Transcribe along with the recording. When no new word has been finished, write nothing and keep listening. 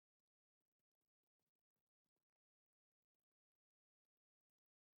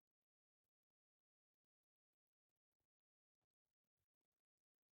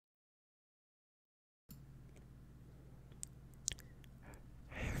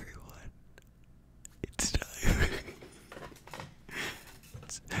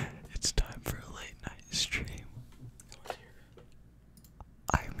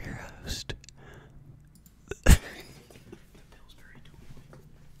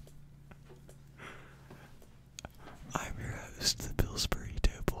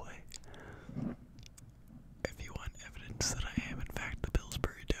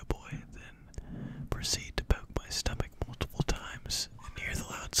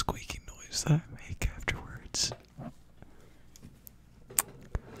videos that I make afterwards.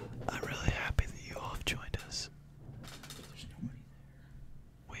 I'm really happy that you all have joined us.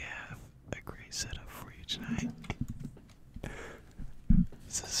 We have a great setup for you tonight.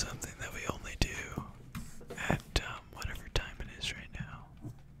 This is something that we only do at whatever time it is right now.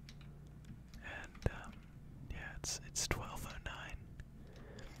 And yeah, it's 12:09.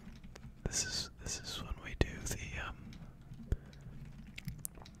 This is when we do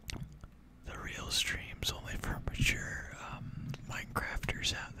the real streams, only for mature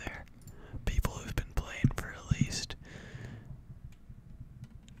Minecrafters out there. People who've been playing for at least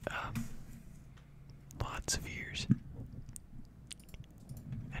lots of years.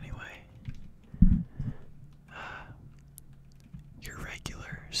 Anyway, your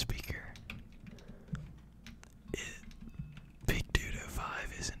regular speaker, Big Dudo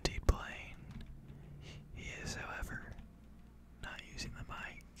 5 is indeed playing. He is, however, not using the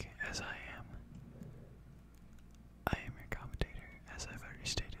mic as I am. I am your commentator, as I've already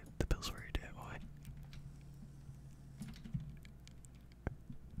stated, the Pillsbury Doughboy.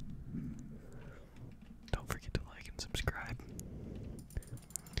 Don't forget to like and subscribe.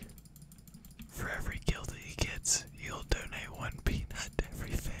 For every kill that he gets, he'll donate 1 peanut to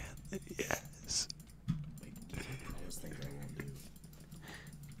every fan that he has.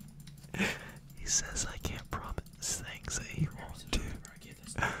 He says I can't promise things that he won't do.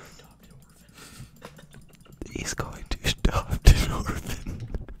 He's going to adopt an orphan.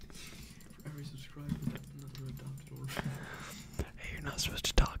 Every subscriber, another adopted orphan. Hey, you're not supposed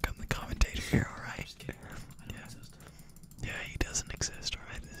to talk. I'm the commentator here, alright? Just kidding. I don't exist. Yeah, he doesn't exist,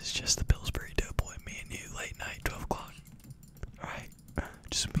 alright? This is just the Pillsbury Doughboy, me and you, late night, 12 o'clock. Alright?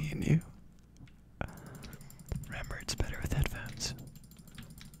 Just me and you. Remember, it's better with headphones.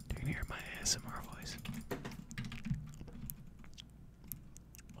 You can hear my ASMR voice.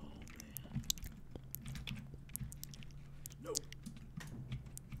 Oh man. No.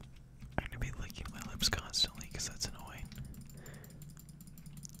 I'm gonna be licking my lips constantly because that's annoying.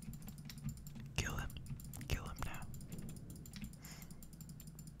 Kill him. Kill him now.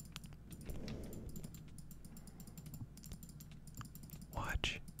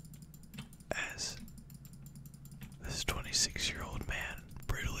 Watch as this 26-year-old man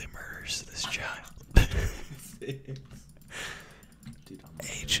brutally murders this child. Dude,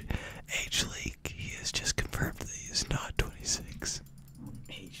 Age leak. He has just confirmed that he is not 26.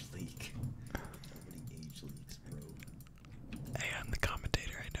 age leak. So many age leaks, bro. Hey, I'm the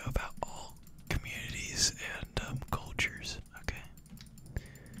commentator. I know about all communities and cultures. Okay.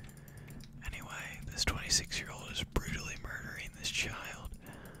 Anyway, this 26-year-old is brutally murdering this child.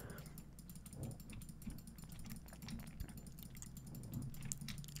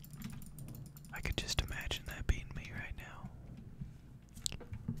 I could just imagine that being me right now.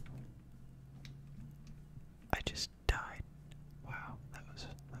 I just died. Wow, that was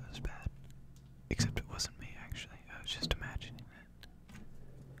bad. Except it wasn't me actually. I was just imagining it.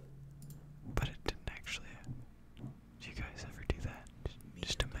 But it didn't actually. Do you guys ever do that?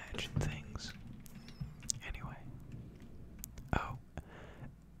 Just imagine things. Anyway. Oh.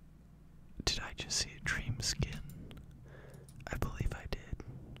 Did I just see a dream skin? I believe I did.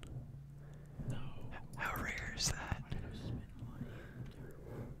 No. How rare is that?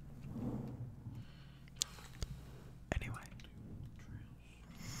 Anyway.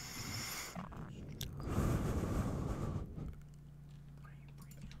 Why are you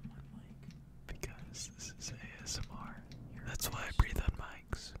breathing on my mic? Because this is ASMR. That's why I breathe on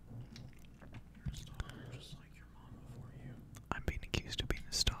mics. You're a stalker just like your mom before you. I'm being accused of being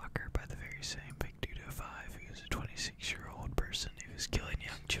a stalker by the very same Big Dudo 5 who is a 26-year-old person who is killing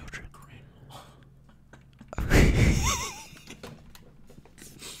young children.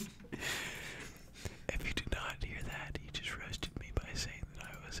 If you did not hear that, he just roasted me by saying that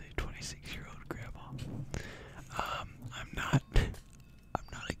I was a 26-year-old grandma. I'm not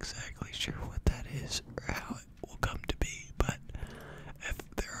exactly sure what that is or how it will come to be, but if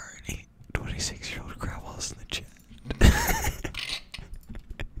there are any 26-year-old grandmas in the chat,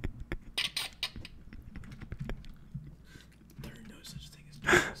 There are no such thing as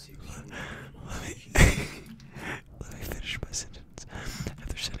 26 let me finish my sentence. If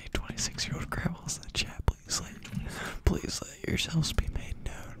there's any 26-year-old grandmas in the chat, please let yourselves be made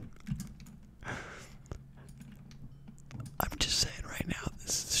known. I'm just saying right now,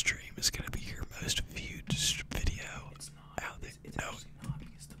 this stream is gonna be your most viewed video It's not. out there. It's No, actually not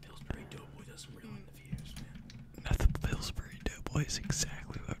because the Pillsbury Doughboy doesn't reel in the views, man. not the Pillsbury Doughboy is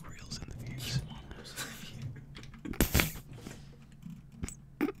exactly what reels in the views. Your mom reels in the views.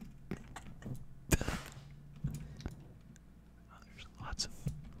 There's lots of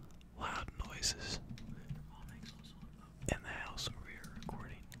loud noises in the house where we are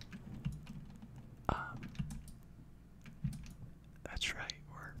recording. That's right,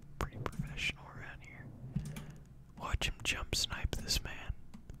 we're pretty professional around here. Watch him jump snipe this man.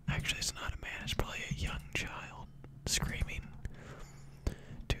 Actually, it's not a man, it's probably a young child screaming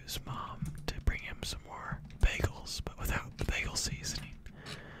to his mom to bring him some more bagels, but without the bagel seasoning,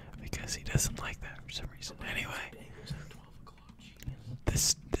 because he doesn't like that for some reason. Anyway,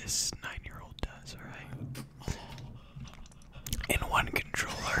 this 9-year-old does, alright? In one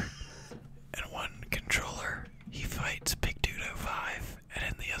controller, he fights Big Dude 05, and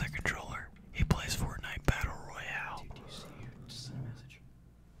in the other controller, he plays Fortnite Battle Royale.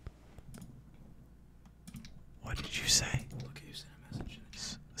 What did you say? Look, you sent a message.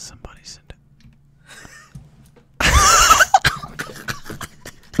 Somebody sent it.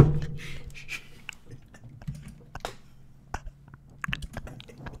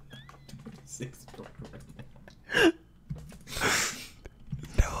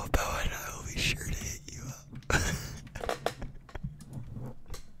 Noah Bow and I will be sure to hit you up.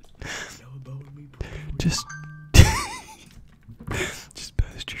 Just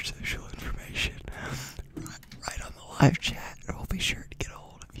post your social information right on the live chat, and we'll be sure to get a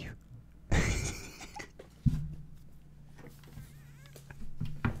hold of you.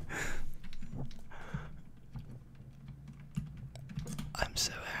 I'm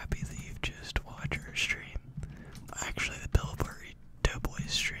so happy that you've just watched our stream. Actually, the Pillsbury Doughboy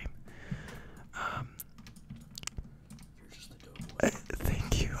stream. You're just a dope boy.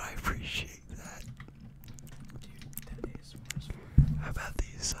 Thank you, I appreciate that. Dude, that ASMR is How about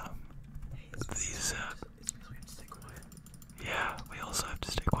these, it's because we have to stay quiet. yeah, we also have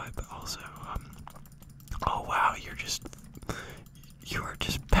to stay quiet, but also, oh wow, you are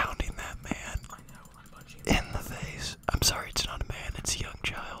just pounding that man I know, I'm punching in the face. I'm sorry, it's not a man, it's a young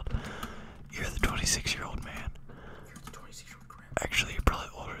child. You're the 26-year-old man. You're the 26-year-old grandma. Actually, you're probably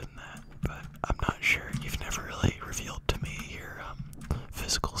older than that, but I'm not sure. You've never really revealed to me your,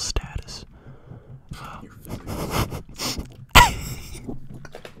 physical status. You're physically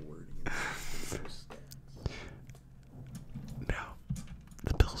wording it. Now,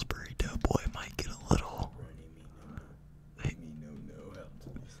 the Pillsbury Doughboy might get a little...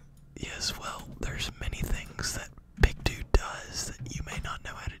 Yes, well, there's many things that Big Dude does that you may not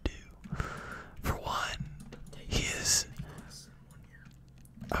know how to do. For one, he is...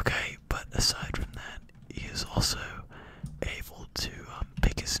 Okay, but aside from that, he is also able to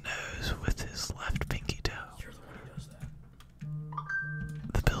pick his nose with his left pinky toe. You're the one who does that.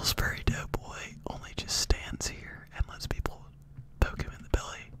 The Pillsbury Doughboy only just stands here and lets people poke him in the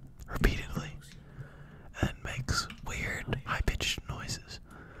belly repeatedly, and makes weird, high-pitched noises.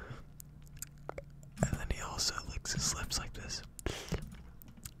 And then he also licks his lips like this.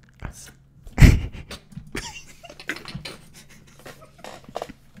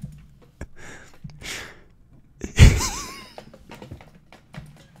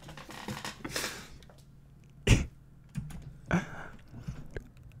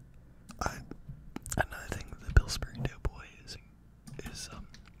 Another thing that the Pillsbury Doughboy is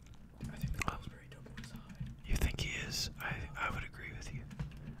I think the Pillsbury Doughboy is high. you think he is? I would agree with you.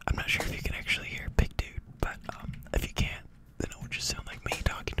 I'm not sure if you can actually hear Big Dude, but if you can't, then it will just sound like me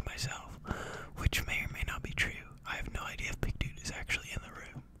talking to myself, which may or may not be true. I have no idea if Big Dude is actually in the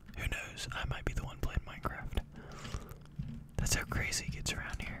room. Who knows? I might be the one playing Minecraft. That's how crazy it gets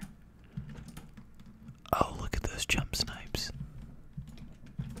around here. Oh, look at those jump snipes.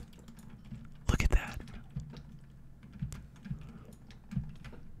 Look at that.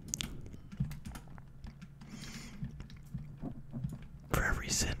 For every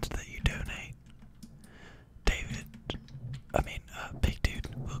cent that you donate, Big Dude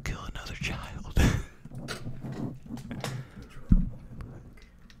will kill another child.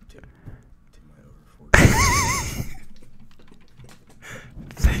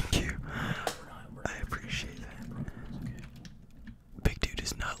 Thank you. I appreciate that. Big Dude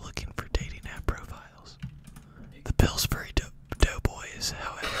is not looking for dating app profiles. The Pillsbury Doughboy is,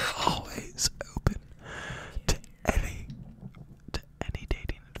 however, always open to any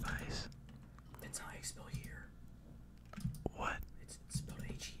dating advice. That's how I spell here. What? It's spelled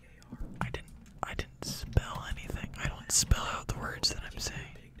H-E-A-R. I didn't spell anything. I don't spell out the words that I'm saying.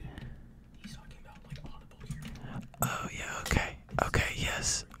 He's talking about like audible here. Oh yeah, okay. Okay,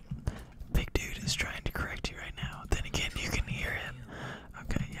 yes. Big Dude is trying to correct you right now. Then again, you can hear him.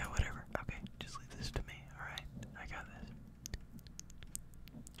 Okay, yeah, whatever. Okay, just leave this to me, alright? I got this.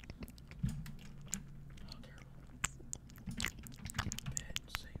 Oh, terrible. Bet,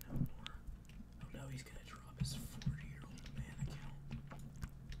 say no more. Oh no, he's gonna drop his 40-year-old man account.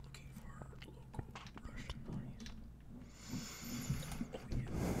 Looking for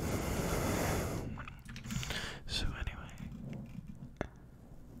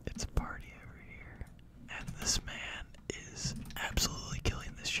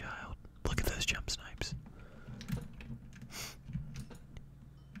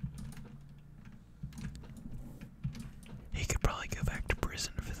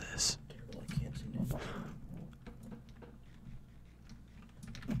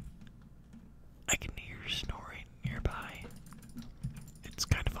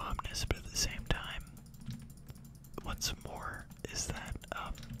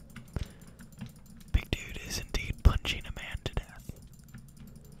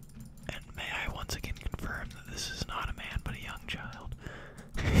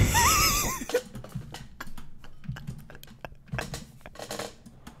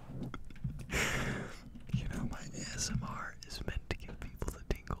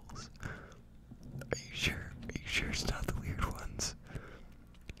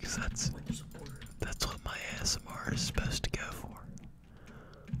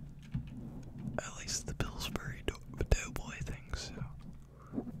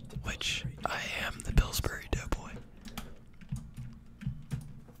which I am the Pillsbury Doughboy.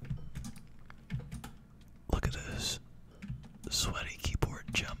 Look at those sweaty keyboard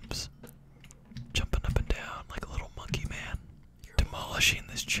jumps. Jumping up and down like a little monkey man. Demolishing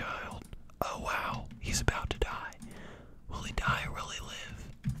this child. Oh wow, he's about to die. Will he die or will he live?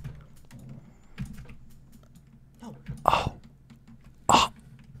 No. Oh. Oh.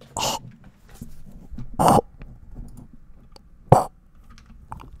 Oh. Oh.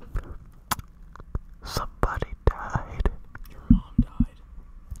 Somebody died. Your mom died.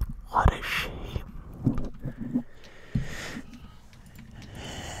 What a shame.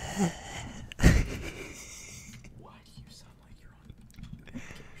 Why do you sound like you're on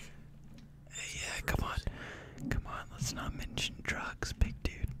medication? Yeah, come on. Come on, let's not mention drugs, big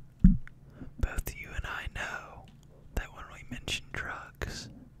dude. Both you and I know that when we mention drugs,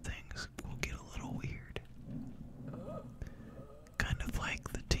 things will get a little weird. Kind of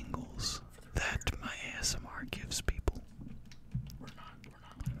like the tingles that my ASMR gives people. We're not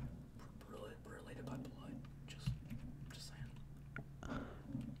related by blood. Just saying.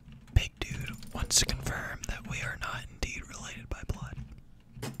 Big dude wants to confirm that we are not indeed related by blood.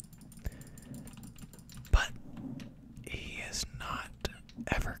 But he has not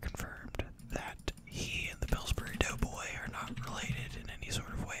ever confirmed that he and the Pillsbury Doughboy are not related in any sort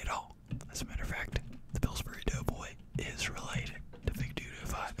of way at all. As a matter of fact, the Pillsbury Doughboy is related to Big Dude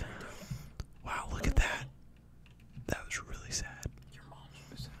 05. Wow, look at that. That was really sad. Your mom's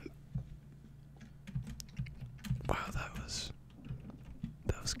was Wow, that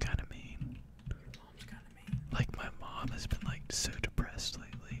was kind of mean. Your mom's kind of mean. Like, my mom has been like so depressed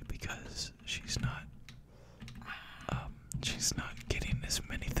lately because she's not getting as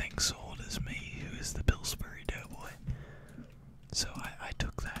many things sold as me, who is the Pillsbury Doughboy. So I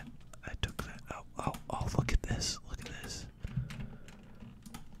took that. Oh, look at this. Look at this.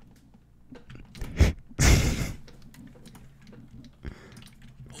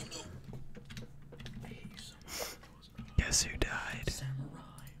 Oh no! I hate you so much. Guess who died?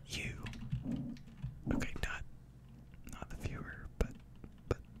 Samurai. You. Okay, not the viewer, but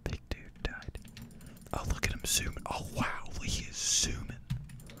Big Dude died. Oh, look at him zooming. Oh wow, he is zooming.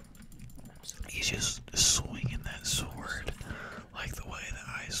 He's just swinging that sword like the way that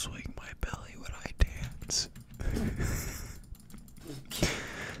I swing my belly when I dance.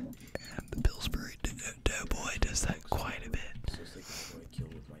 And the Pillsbury Doughboy does that quite a bit. So it's like who I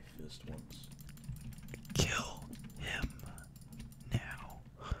killed with my fist once. Kill him now.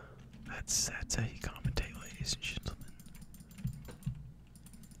 That's how you commentate, ladies and gentlemen.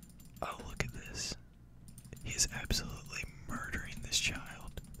 Oh, look at this. He is absolutely murdering this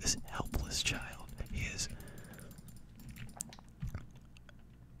child. This helpless child. He is.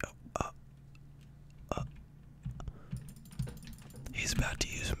 He's about to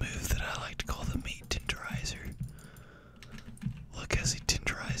use a move that I like to call the meat tenderizer. Look as he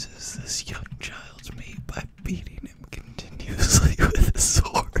tenderizes this young child's meat by beating him continuously with a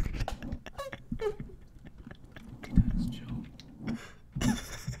sword. That's Joe.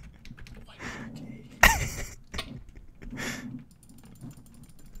 Why are you gay?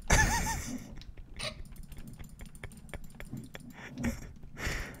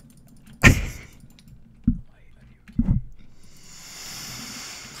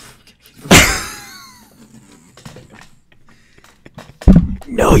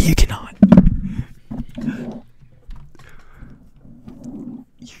 No, you cannot. You're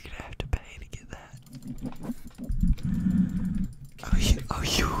gonna have to pay to get that. Oh,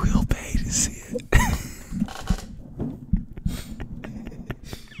 you will pay to see it.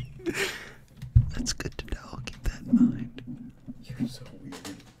 That's good to know. I'll keep that in mind. You're so weird.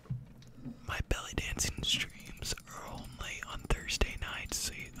 My belly dancing streams are only on Thursday nights,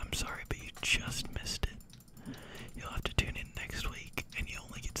 so I'm sorry, but you just missed it. You'll have to tune in next week, and you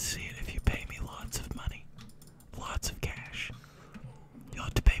only get to see it if you pay me lots of money. Lots of cash. You'll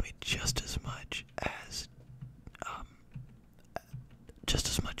have to pay me just as much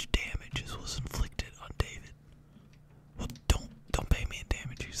damage as was inflicted on David. Well, don't pay me in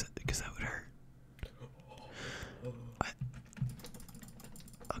damages because that would hurt.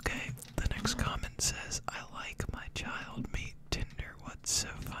 Okay, the next comment says, I like my child meat tender. What's so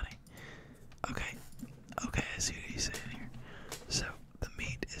funny? Okay, I see what he's saying here. So, the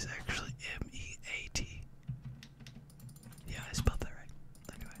meat is actually M-E-A-T. Yeah, I spelled that right.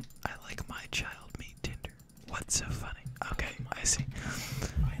 Anyway, I like my child meat tender. What's so funny? Okay, I see.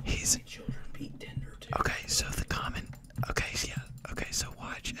 He's... Children beat tender too. Okay, so the comment... Okay, yeah. Okay, so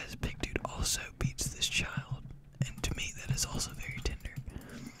watch as Big Dude also beats this child. And to me, that is also very tender.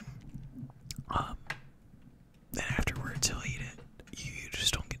 Then afterwards, he'll eat it. You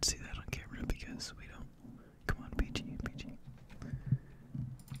just don't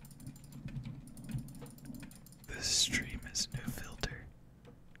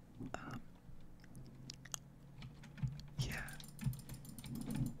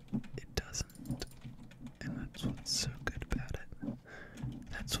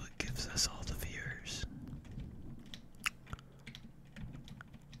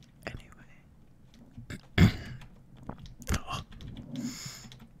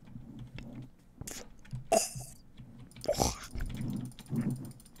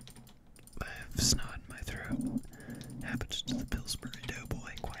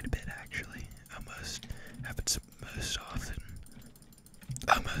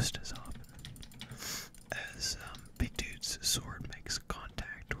just as often as Big Dude's sword makes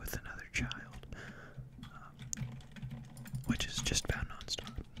contact with another child, which is just about nonstop.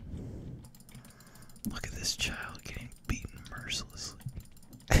 Look at this child getting beaten mercilessly.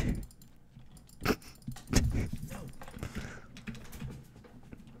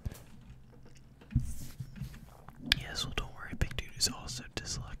 Yes, well, don't worry, Big Dude is also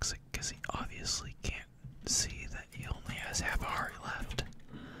dyslexic because he obviously can't see that he only has half a heart left.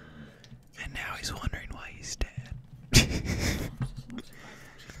 And now he's wondering why he's dead.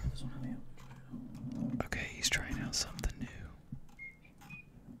 Okay, he's trying out something new.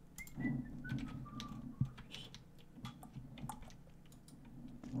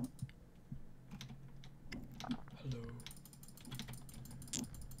 Hello.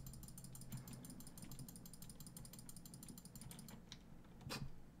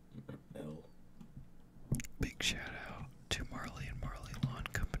 L. Big shout out to Marley and Marley Lawn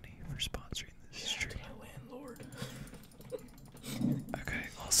Company for sponsoring this stream. My landlord. Okay,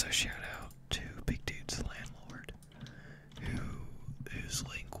 also shout out to Big Dude's landlord, whose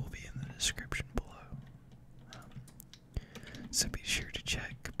link will be in the description below. So be sure to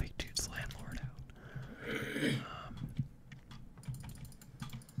check Big Dude's landlord out.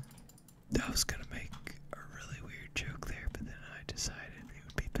 I was gonna make a really weird joke there, but then I decided it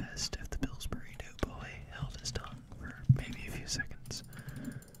would be best if the Pillsbury Doughboy held his tongue for maybe a few seconds.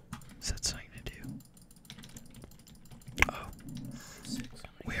 Is that something to do? Oh.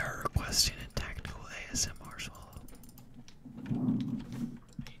 We are requesting a tactical ASMR swallow.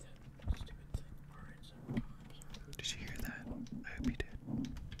 Did you hear that? I hope you did.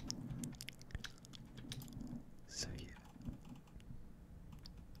 So yeah.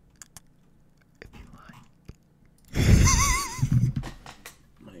 If you like.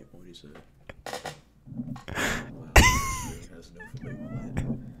 Mate, what is it? Wow, he has no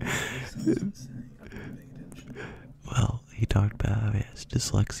familiar Well, he talked about how he has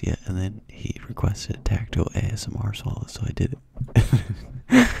dyslexia, and then he requested a tactile ASMR swallow, so I did it.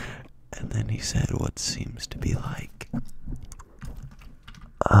 And then he said what seems to be like.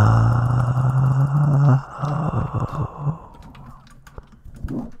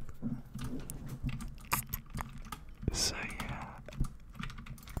 So yeah.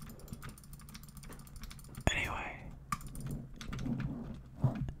 Anyway.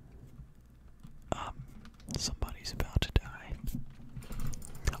 Somebody's about to die.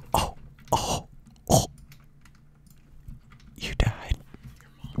 Oh. You died.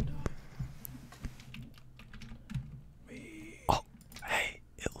 Your mom died. Oh, hey,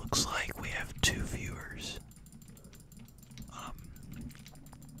 it looks like we have 2 viewers.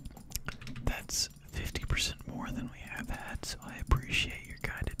 That's 50% more than we have had, so I appreciate your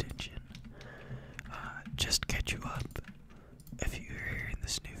kind attention. Just to catch you up, if you're hearing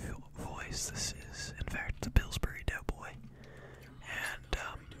this new voice, this is, in fact, the Pillsbury Doughboy. And,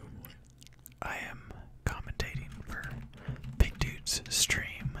 I am commentating for Big Dude's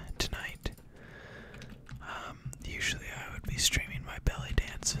stream tonight. Usually I would be streaming my belly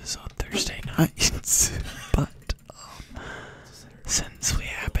dances on Thursday nights, but since we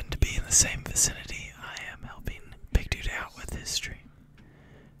happen to be in the same vicinity, I am helping Big Dude out with his stream.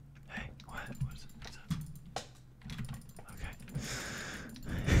 Hey, what? What's up? Okay.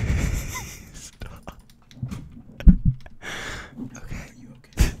 Stop. Okay. Are you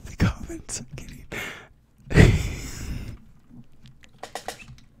okay? The comments I'm getting.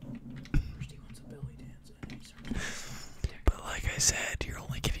 First he wants a belly dance, and then he starts. But like I said, you're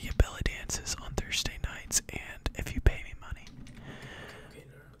only gonna get belly dances on Thursday nights, and if you pay me money. Okay,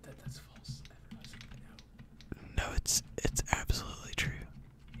 no, that's false advertising. No, it's absolutely true.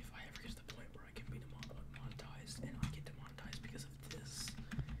 If I ever get to the point where I can be demonetized, and I get demonetized because of this,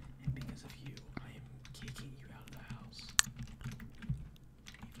 and because of you, I am kicking you out of the house.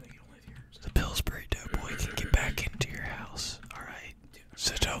 Even though you don't live here. So The Pillsbury Doughboy can get back into your house, alright?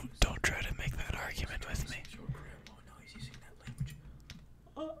 So don't try to make that argument with me. your grandma, now he's using that language.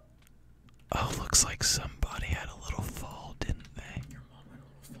 Oh, looks like somebody had a little fall, didn't they? Your mom had a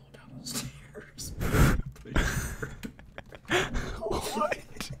little fall down the stairs. What?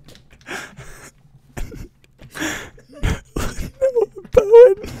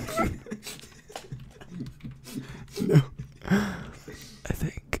 Bowen. No. I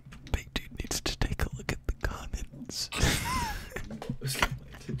think Big Dude needs to take a look at the comments.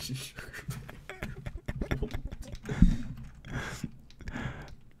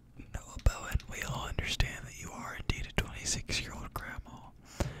 Noah Bowen, we all understand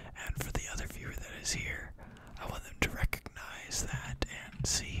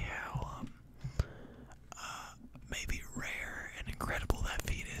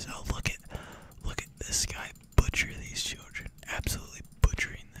it is. Oh, look at this guy butcher these children. Absolutely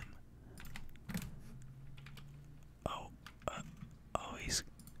butchering them. Oh, he's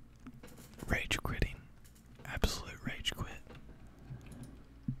rage quitting. Absolute rage quit.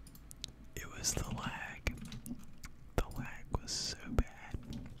 It was the lag. The lag was so bad.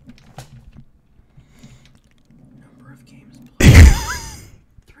 Number of games played.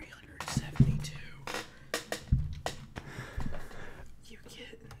 372.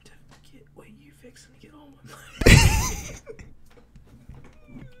 You fixing to get all my money.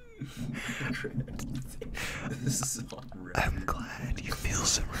 This is on record. I'm glad you feel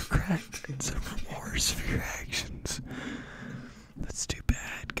some regret and some remorse for your actions. That's too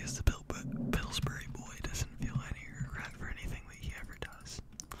bad, because the Pillsbury boy doesn't feel any regret for anything that he ever does.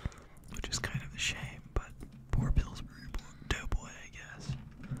 Which is kind of a shame, but poor Pillsbury doughboy, I guess.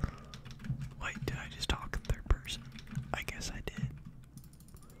 Wait, did I just talk in third person? I guess I did.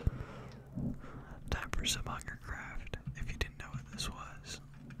 Time for some Hunger Craft, if you didn't know what this was.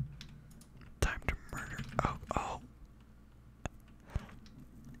 Time to murder. Oh.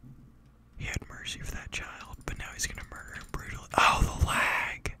 He had mercy for that child, but now he's gonna murder him brutally. Oh, the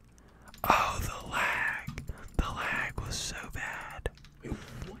lag! Oh, the lag! The lag was so bad. Wait,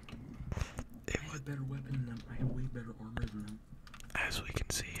 what? I had a better weapon than them. I had way better armor than them. As we can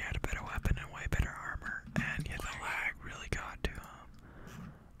see, he had a better weapon and way better armor, and yet the lag really got to him.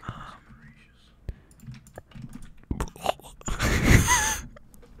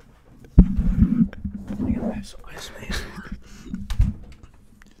 I gotta have some ice ASMR.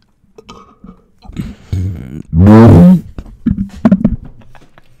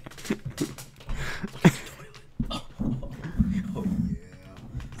 Oh yeah.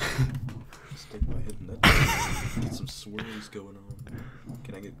 Stick my head in that. Get some swirlies going on.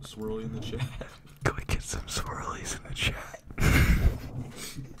 Can I get swirly in the chat? Go and get some swirlies in the chat.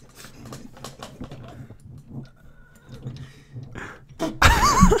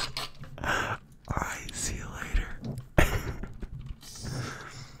 Alright, see you later.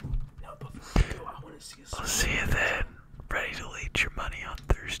 Now, before we go, I want to see a I'll see you then. Ready to leech your money on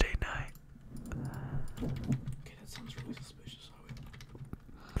Thursday night. Okay, that sounds really suspicious. I would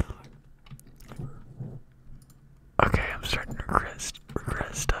not ever. Okay, I'm starting to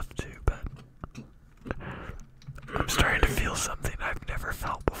regret stuff too, but I'm starting to feel something I've never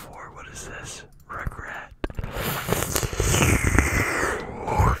felt before. What is this? Regret. Can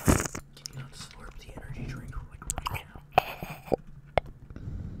you not slurp the energy drink like right now?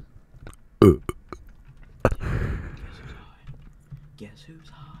 Guess who's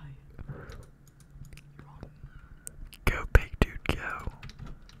high? Go, big dude, go.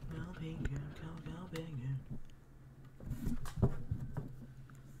 Go big dude, go big dude.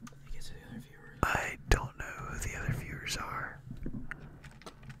 I guess the other viewers. I don't know who the other viewers are.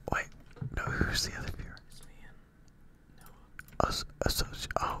 Wait, no, who's the other viewer? It's me and Noah.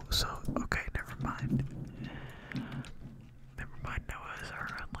 So, okay, never mind. Never mind, Noah is our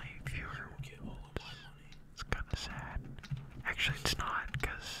only viewer. We'll get all of my money. It's kind of sad. Actually, it's not,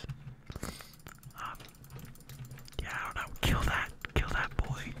 because, yeah, I don't know. Kill that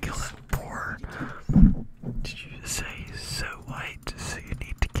boy. Kill that poor. Did you just say he's so white, so you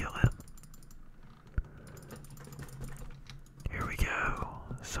need to kill him? Here we go.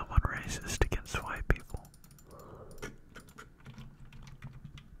 Someone racist against white people.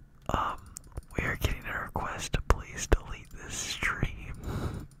 We are getting a request to please delete this stream.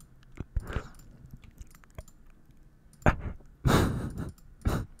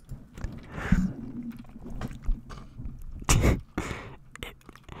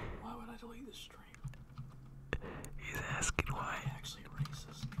 Why would I delete this stream? He's asking why. I'm actually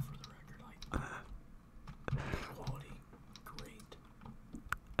racist, for the record. Quality, great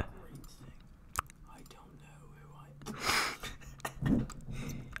thing. I don't know who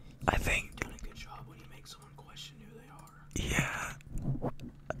I think, You're doing a good job when you make someone question who they are. yeah,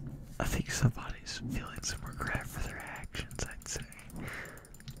 I think somebody's feeling some regret for their actions, I'd say.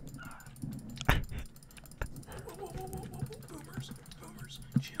 Whoa, boomers,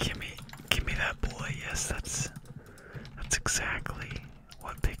 chill. Give me that boy. Yes, that's exactly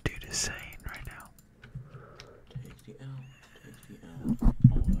what Big Dude is saying right now. Take the L.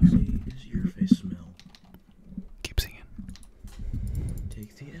 All I see is your face smell. Keep singing.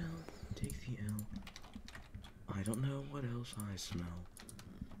 Take the L. I don't know what else I smell.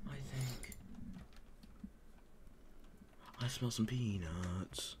 I think I smell some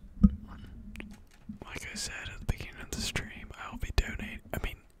peanuts. Like I said at the beginning of the stream,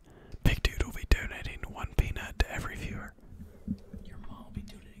 Big Dude will be donating 1 peanut to every viewer. Your mom will be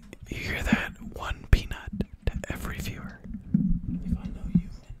donating. You hear that? 1 peanut to every viewer. If I know you.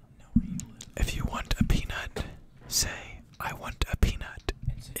 say, I want a peanut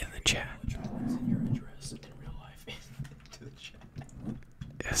in the chat. Send your address in real life to the chat.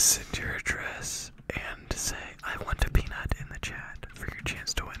 Yes, send your address and say, I want a peanut in the chat for your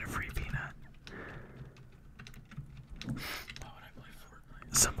chance to win a free peanut. Why would I play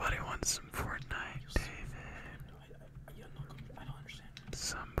Fortnite? Somebody wants some Fortnite, David. I don't understand.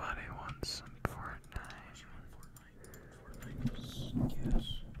 Somebody wants some Fortnite. Yes.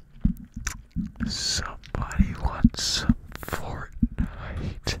 Somebody wants some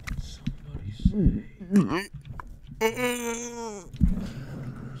Fortnite. Somebody say.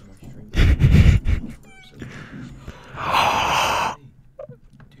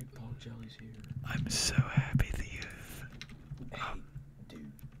 Dude, Paul Jelly's here. I'm so happy that you've. Hey,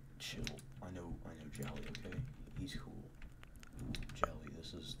 dude, chill. I know Jelly, okay? He's cool. Jelly,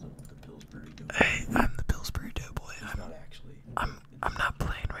 this is the Pillsbury Doughboy. Hey, I'm the Pillsbury Doughboy. He's not actually. I'm not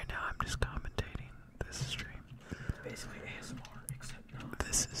playing right now. I'm just commentating this stream. Basically ASMR, except not.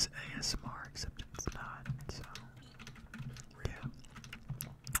 This is ASMR, except it's not. So, yeah.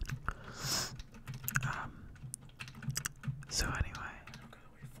 So anyway,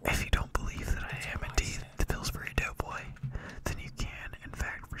 if you don't believe that I am indeed the Pillsbury Doughboy, then you can, in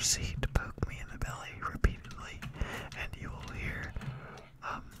fact, proceed to poke me in the belly repeatedly, and you will hear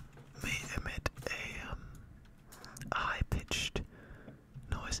me emit a high-pitched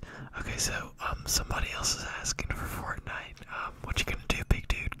noise. Okay, so somebody else is asking for Fortnite. What you gonna do, big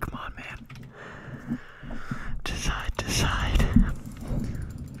dude? Come on, man. Decide.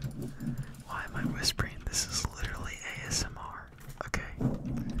 Why am I whispering? This is literally ASMR. Okay.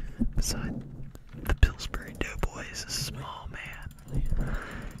 Beside the Pillsbury Doughboy is a small man.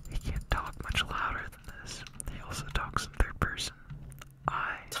 He can't talk much louder than this. He also talks in third person.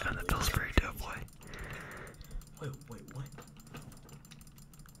 I am the Pillsbury Doughboy. Wait, what?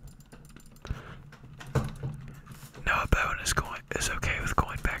 Noah Bowen is okay with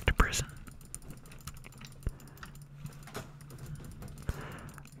going back to prison.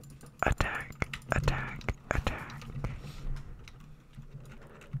 Attack.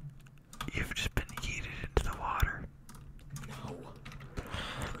 You've just been yeeted into the water.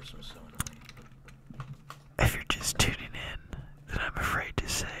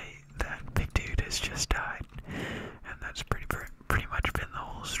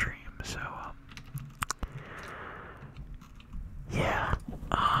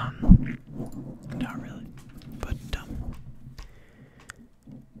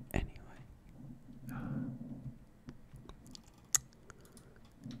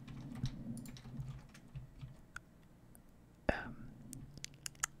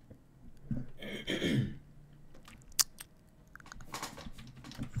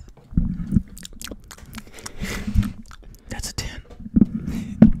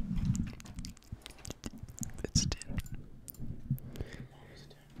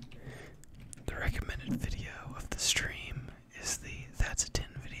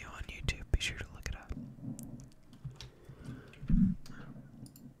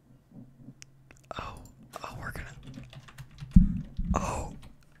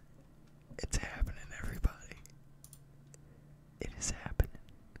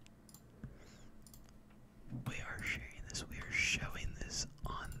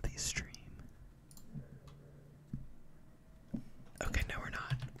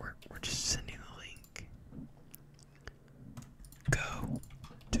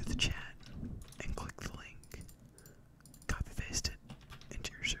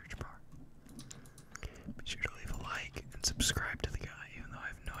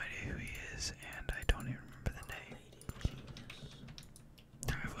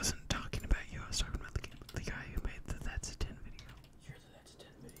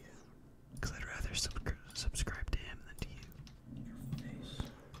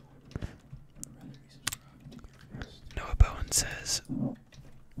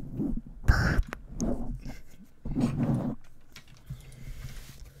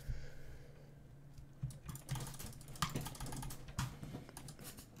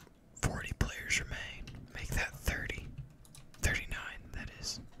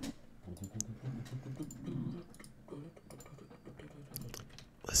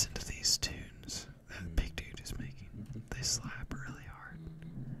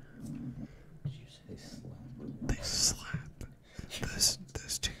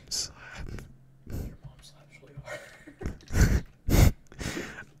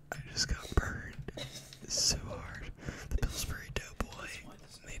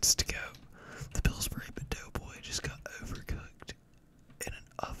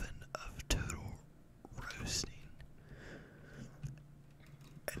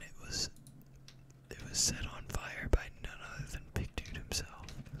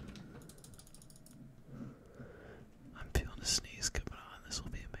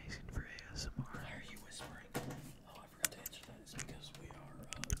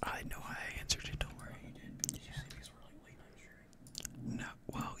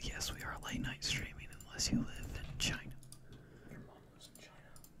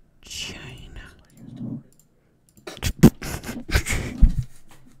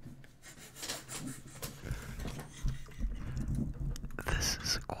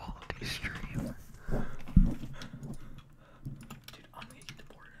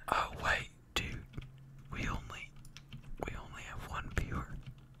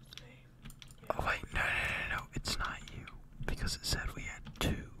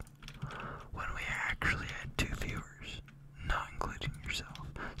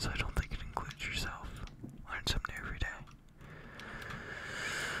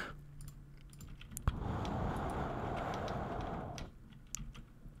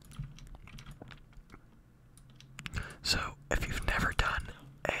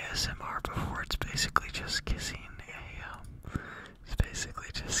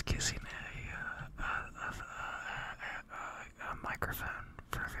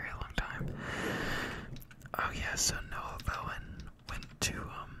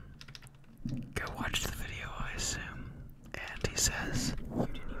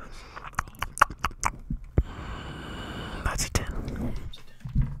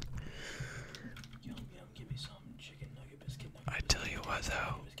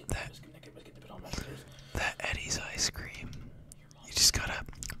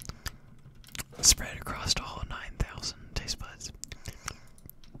 spread across all 9,000 taste buds.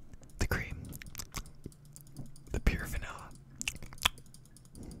 The cream, the pure vanilla.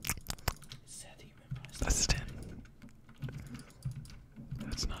 That's 10.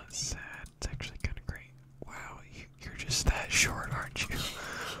 That's not sad. It's actually kind of great. Wow, you're just that short, aren't you?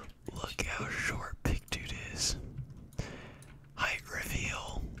 Look how short Big Dude is. Height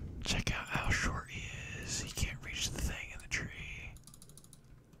reveal. Check out how short he is. He can't reach the thing in the tree.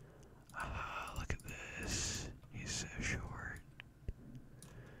 Ah, look at this. He's so short.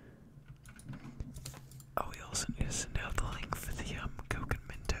 Oh, we also need to send out the link for the Coke and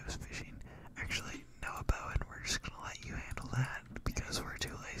Mentos fishing. Actually, Noah Bowen, we're just gonna let you handle that because we're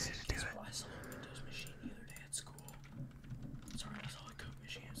too lazy to do it. I saw a Mentos machine the other day at school. Sorry, I saw a Coke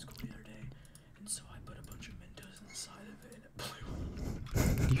machine at school the other day, and so I put a bunch of Mentos inside of it and it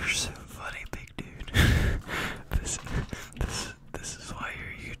blew. You're so funny, Big Dude. this is why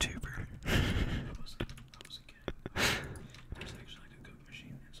you're a YouTuber. I was a kid. There's actually like a Coke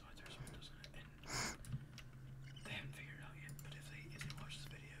machine, and so I threw some Mentos in it, and they haven't figured it out yet. But if they watch this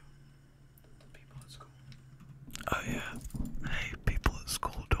video, the people at school. Oh yeah. Hey, people at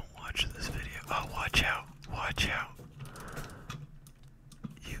school, don't watch this video. Oh, watch out. Watch out.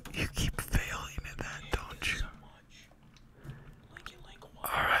 You keep failing at that, don't you? So much.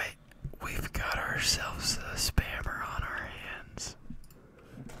 Alright, we've got ourselves a spammer on our hands.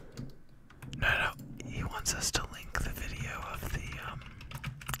 No, he wants us to link the video of the,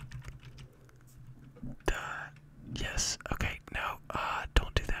 yes, okay, no,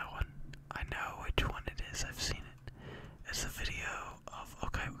 don't do that one. I know which one it is, I've seen it. It's the video of,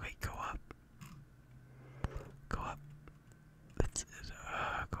 okay, wait, go up. Go up.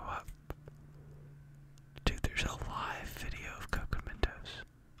 Go up. Dude, there's a live video of Coke and Mentos.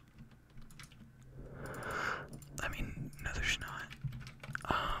 I mean, no, there's not.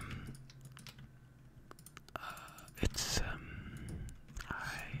 It's,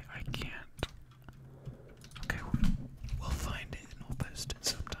 I can't. Okay, we'll find it and we'll post it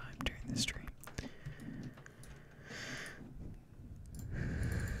sometime during the stream.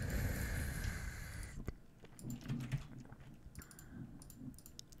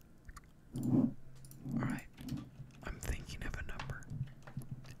 Alright, I'm thinking of a number.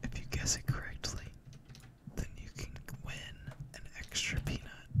 If you guess it correctly, then you can win an extra peanut.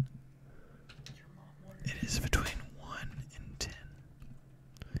 It is between 1 and 10.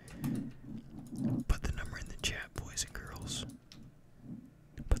 Put the number in the chat, boys and girls.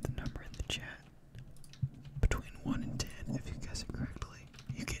 Put the number in the chat. Between 1 and 10, if you guess it correctly,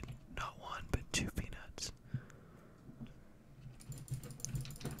 you get not 1 but 2 peanuts.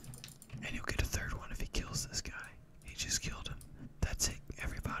 And you'll get a third one if he kills this guy. He just killed him. That's it,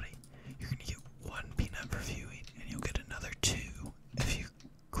 everybody. You're gonna get 1 peanut for viewing, and you'll get another 2 if you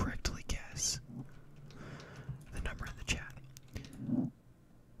correctly guess the number in the chat.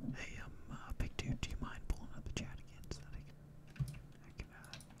 Hey, Big Dude, do you mind pulling up the chat again so that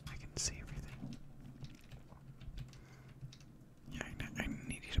I can see everything? Yeah, I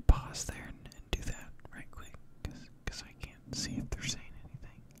need you to pause there and do that right quick, because I can't see if they're saying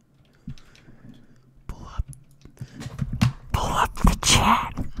anything. Pull up the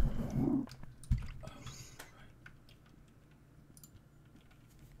chat.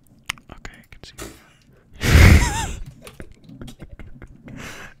 Okay, I can see.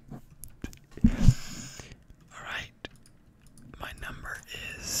 Alright. My number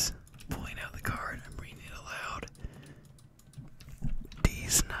is, pulling out the card, I'm reading it aloud.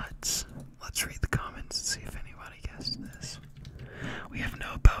 These nuts. Let's read the comments and see if anybody guessed this. We have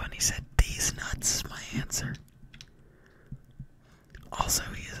Noah Bowen, he said, these nuts is my answer. Also,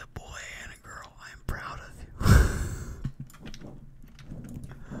 he is a boy and a girl. I am proud of you.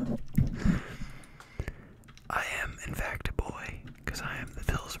 I am, in fact, a boy, because I am the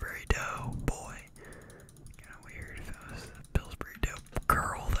Pillsbury Dough boy. Kind of weird if it was the Pillsbury Dough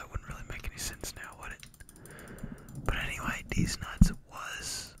girl. That wouldn't really make any sense now, would it? But anyway, these nuts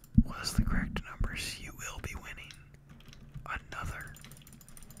was the correct numbers. You will be winning another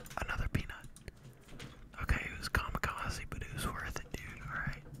peanut. Okay, it was kamikaze, but it was worth it, dude.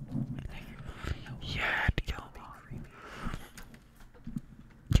 Alright. Yeah, to kill me.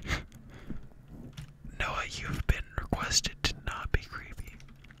 Noah, you've been requested to not be creepy.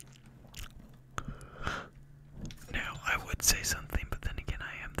 Now, I would say something, but then again,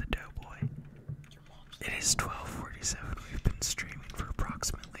 I am the doughboy. It is 12:47. We've been streaming for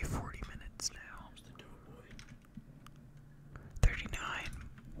approximately 40 minutes now. 39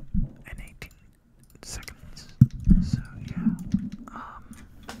 and 18 seconds. So, yeah.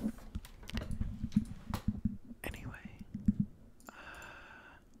 Anyway.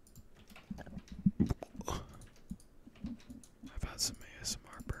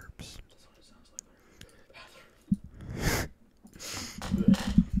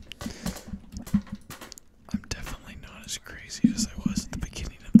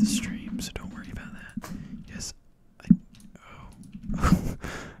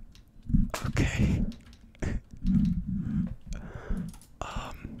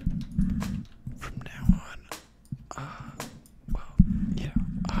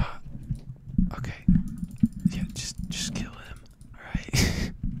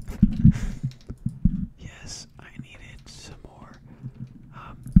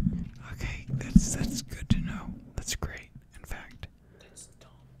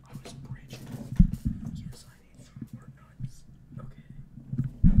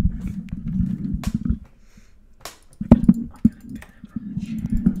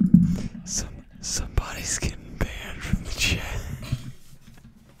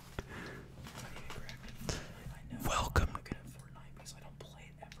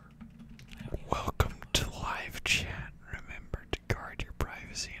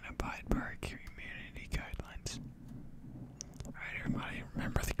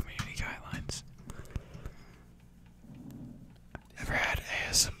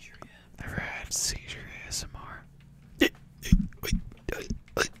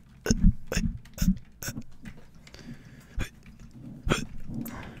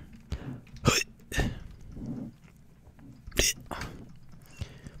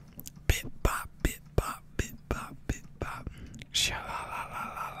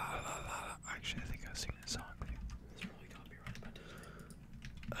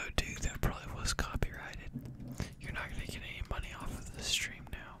 Oh, dude, that probably was copyrighted. You're not gonna get any money off of the stream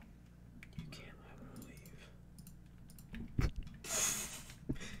now. You can't, I believe.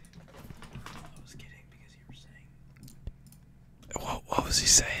 I was kidding because you were saying. What was he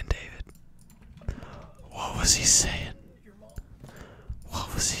saying, David? What was he saying? Your mom.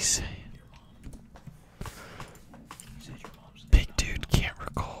 What was he saying? Your mom. You said your mom's name. Big dude can't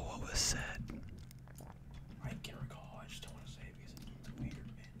recall what was said. I can recall, I just don't want to say it because it's weird,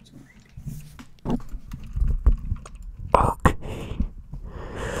 man. It's creepy. Okay.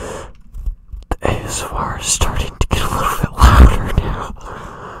 The ASMR is starting to get a little bit louder now.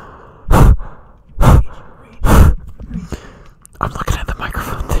 I'm looking at the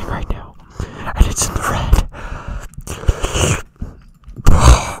microphone thing right now, and it's in red.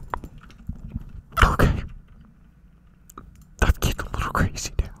 Okay. I'm getting a little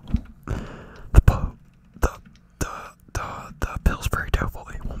crazy now. The Pillsbury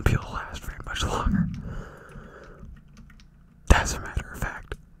Doughboy won't be able to last very much longer. As a matter of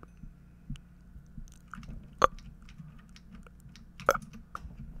fact.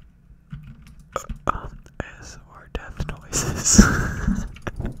 ASMR death noises.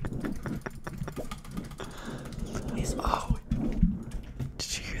 Oh,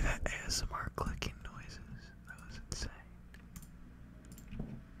 did you hear that ASMR clicking noises? That was insane.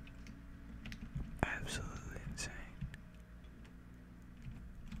 Absolutely insane.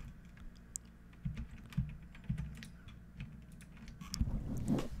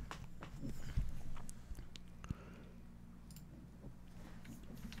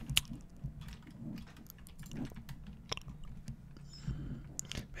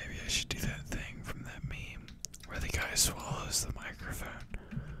 Maybe I should do that thing from that meme where the guy swallows the microphone.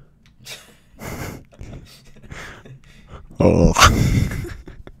 Oh.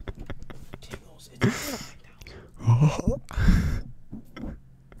 Tingles, it's like Oh.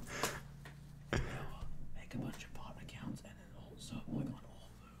 make a bunch of bot accounts and then also like on all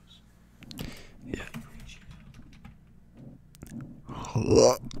of those. Yeah. Reach,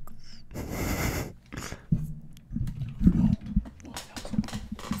 Oh.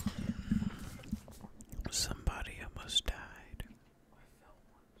 Somebody almost died. I fell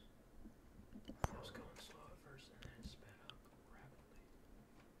once. I was going slow at first and then it sped up rapidly.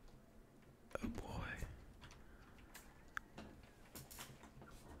 Oh boy.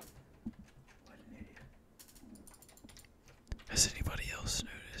 What an idiot. Has anybody else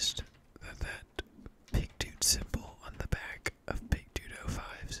noticed that Big Dude symbol on the back of Big Dude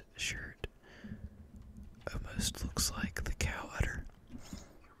 05's shirt almost looks like the cow udder?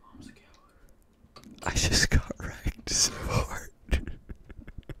 Your mom's a coward. I just got wrecked so hard.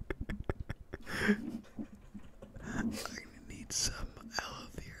 I'm gonna need some aloe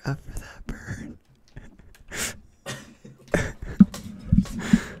vera for that burn.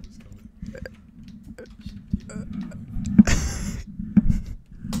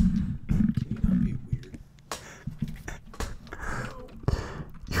 Can you not be weird?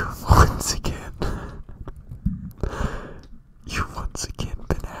 You've once again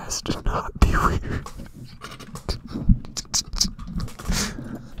been asked to not be weird.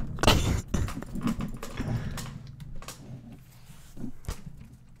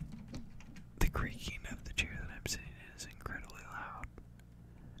 The creaking of the chair that I'm sitting in is incredibly loud,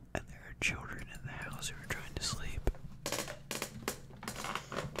 and there are children in the house who are trying to sleep.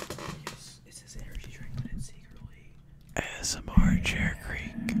 Yes, it's this energy drink, but it's secretly. ASMR chair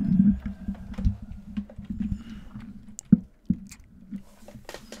creak.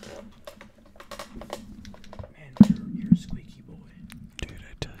 Man, you're a squeaky boy. Dude,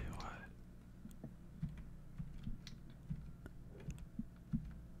 I tell you what.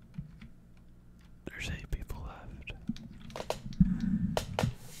 There's 8 people left.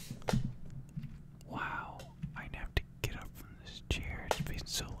 Wow, I'd have to get up from this chair. It's being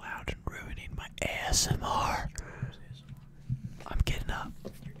so loud and ruining my ASMR. I'm getting up.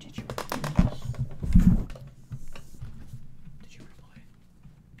 Did you replay for a little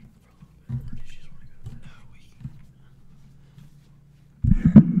bit, or did you just want to go to bed?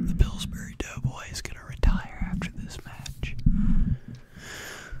 No, the Pillsbury Doughboy is gonna retire after this match.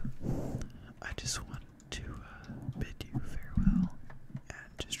 I just want to bid you farewell,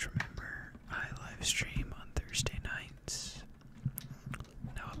 and just remember, I live stream on Thursday nights.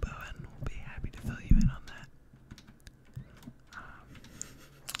 Noah Bowen will be happy to fill you in on that.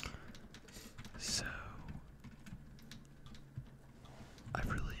 So,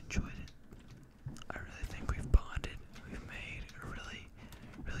 I've really enjoyed it. I really think we've bonded. We've made a really,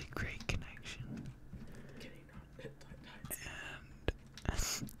 really great connection. Getting on bed tight.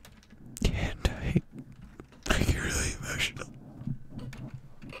 And I get really emotional.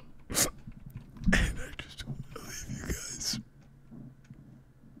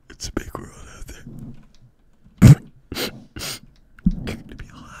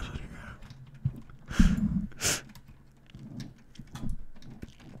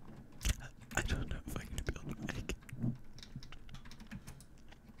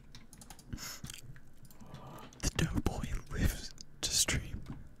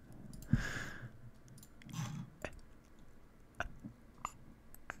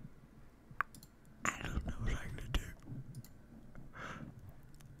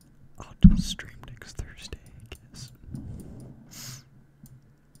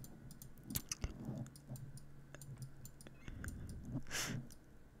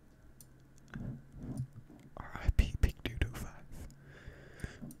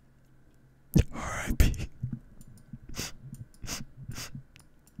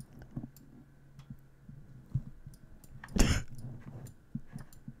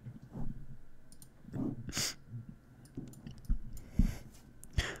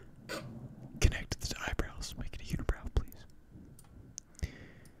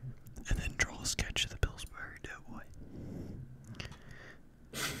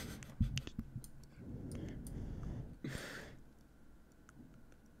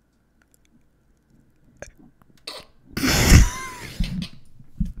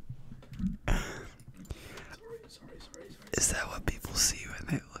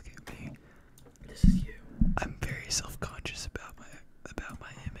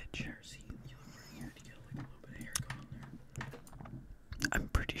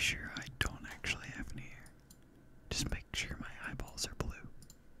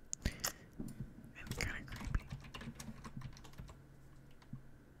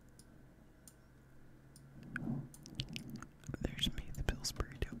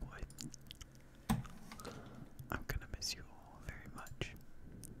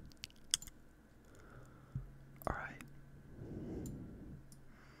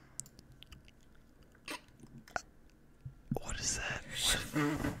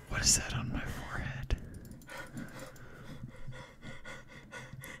 What is that on my